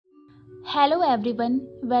Hello everyone,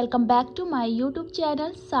 welcome back to my YouTube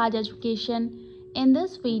channel Saj Education. In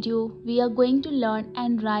this video, we are going to learn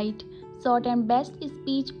and write short and best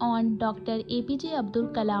speech on Dr. APJ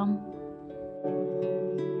Abdul Kalam.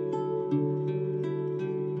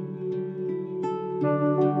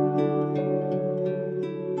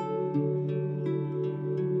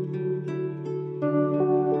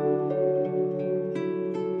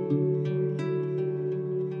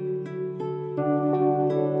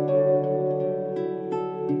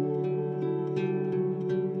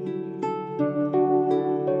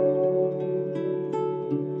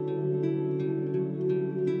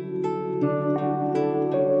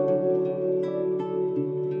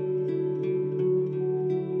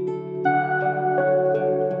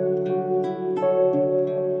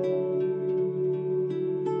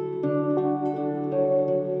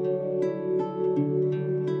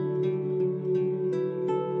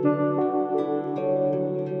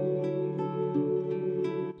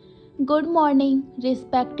 Good morning,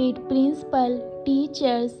 respected principal,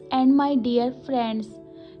 teachers, and my dear friends.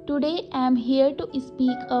 Today I am here to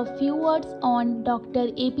speak a few words on Dr.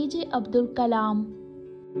 APJ Abdul Kalam.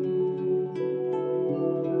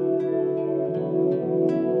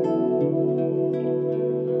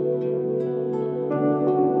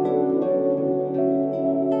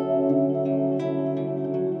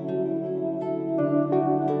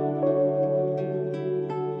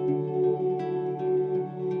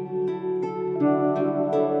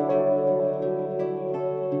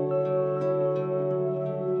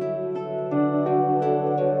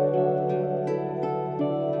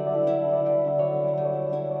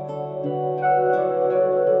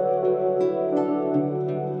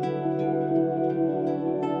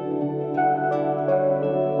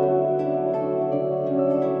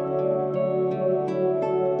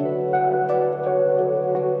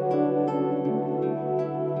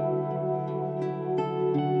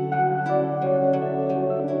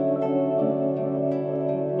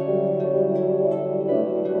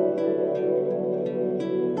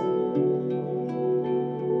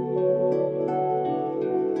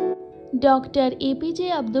 Dr.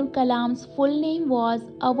 APJ Abdul Kalam's full name was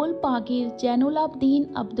Abul Pakir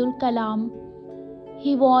Jainulabdin Abdul Kalam.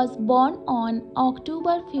 He was born on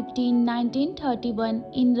October 15, 1931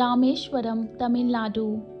 in Rameshwaram, Tamil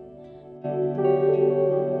Nadu.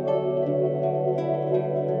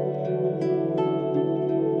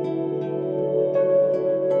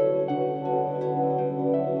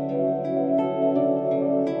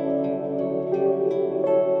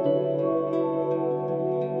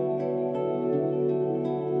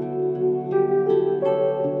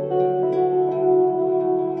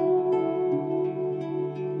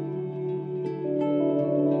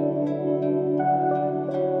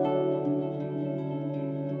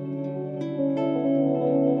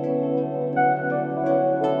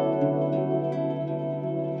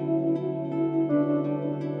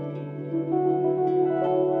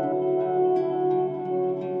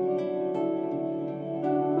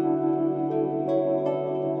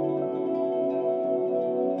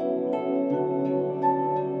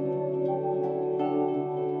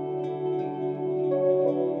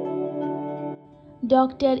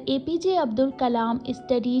 Dr. APJ Abdul Kalam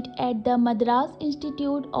studied at the Madras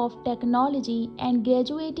Institute of Technology and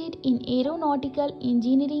graduated in Aeronautical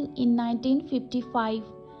Engineering in 1955.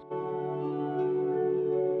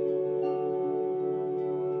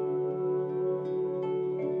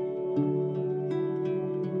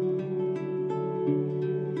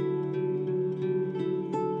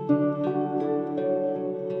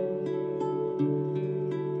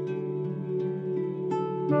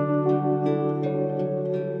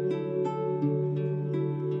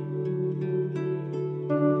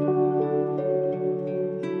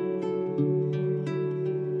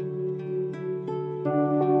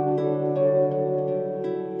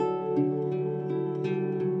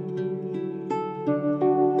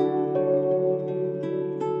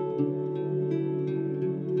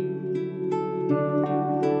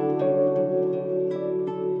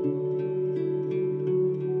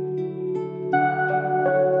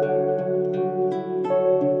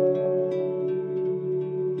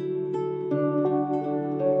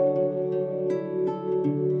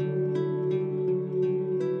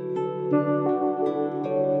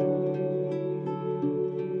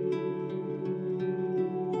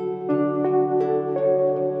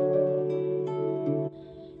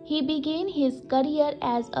 He began his career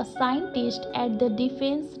as a scientist at the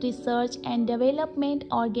Defense Research and Development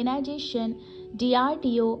Organization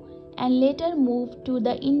 (DRDO) and later moved to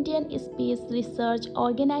the Indian Space Research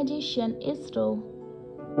Organization (ISRO).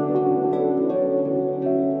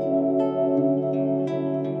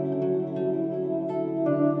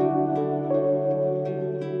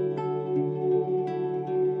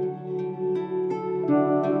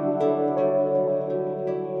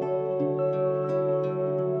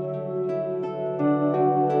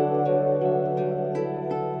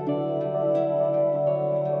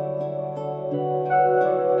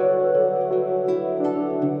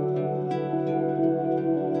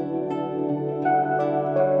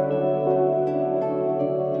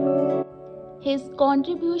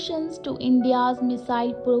 contributions to India's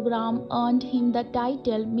missile program earned him the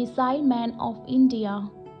title Missile Man of India.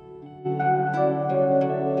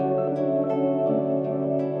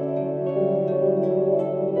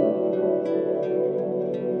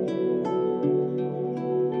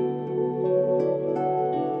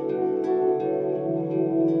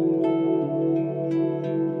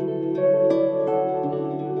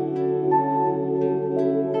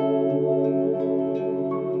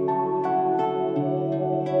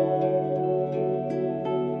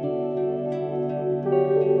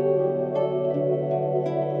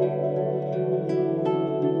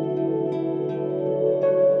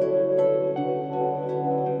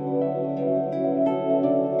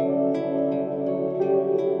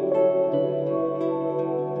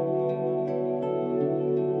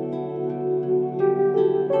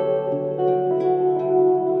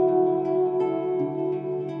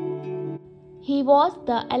 He was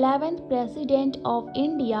the 11th President of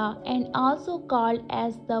India and also called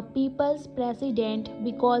as the People's President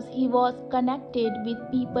because he was connected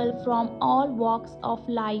with people from all walks of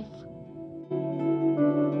life.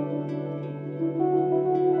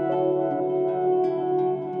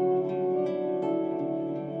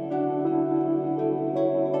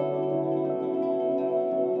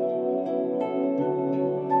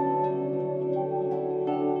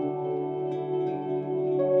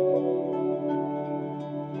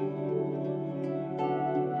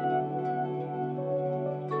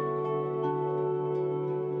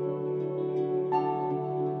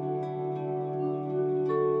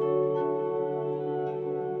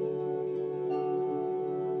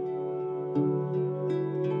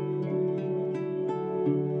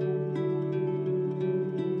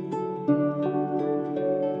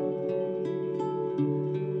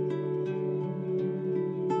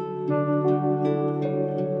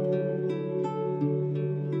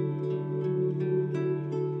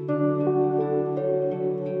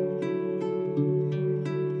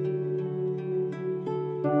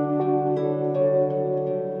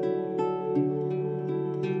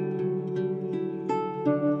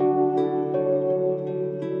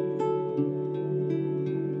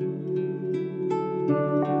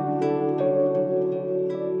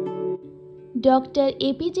 Dr.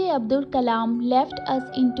 APJ Abdul Kalam left us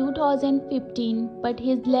in 2015, but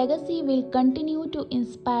his legacy will continue to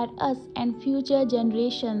inspire us and future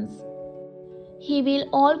generations. He will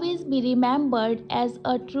always be remembered as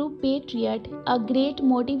a true patriot, a great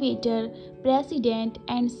motivator, president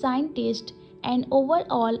and scientist, and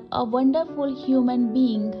overall a wonderful human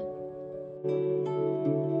being.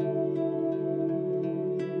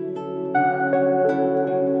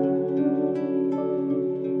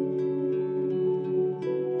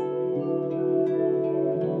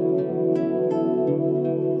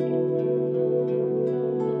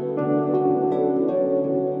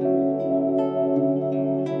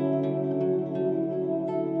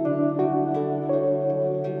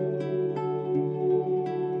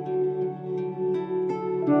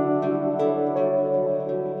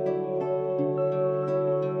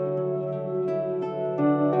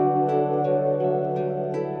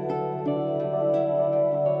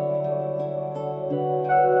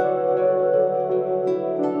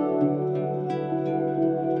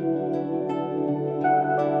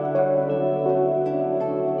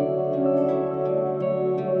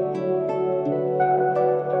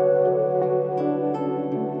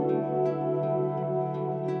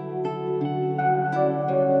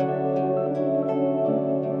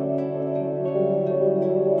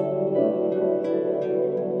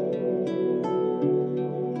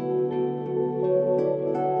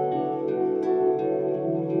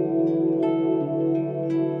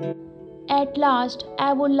 At last,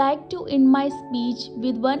 I would like to end my speech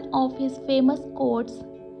with one of his famous quotes.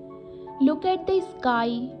 Look at the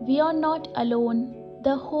sky, we are not alone.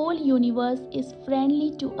 The whole universe is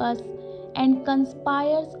friendly to us and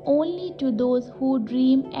conspires only to those who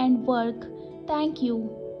dream and work. Thank you.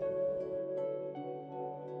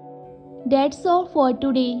 That's all for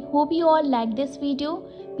today. Hope you all like this video.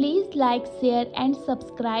 Please like, share and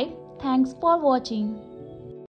subscribe. Thanks for watching.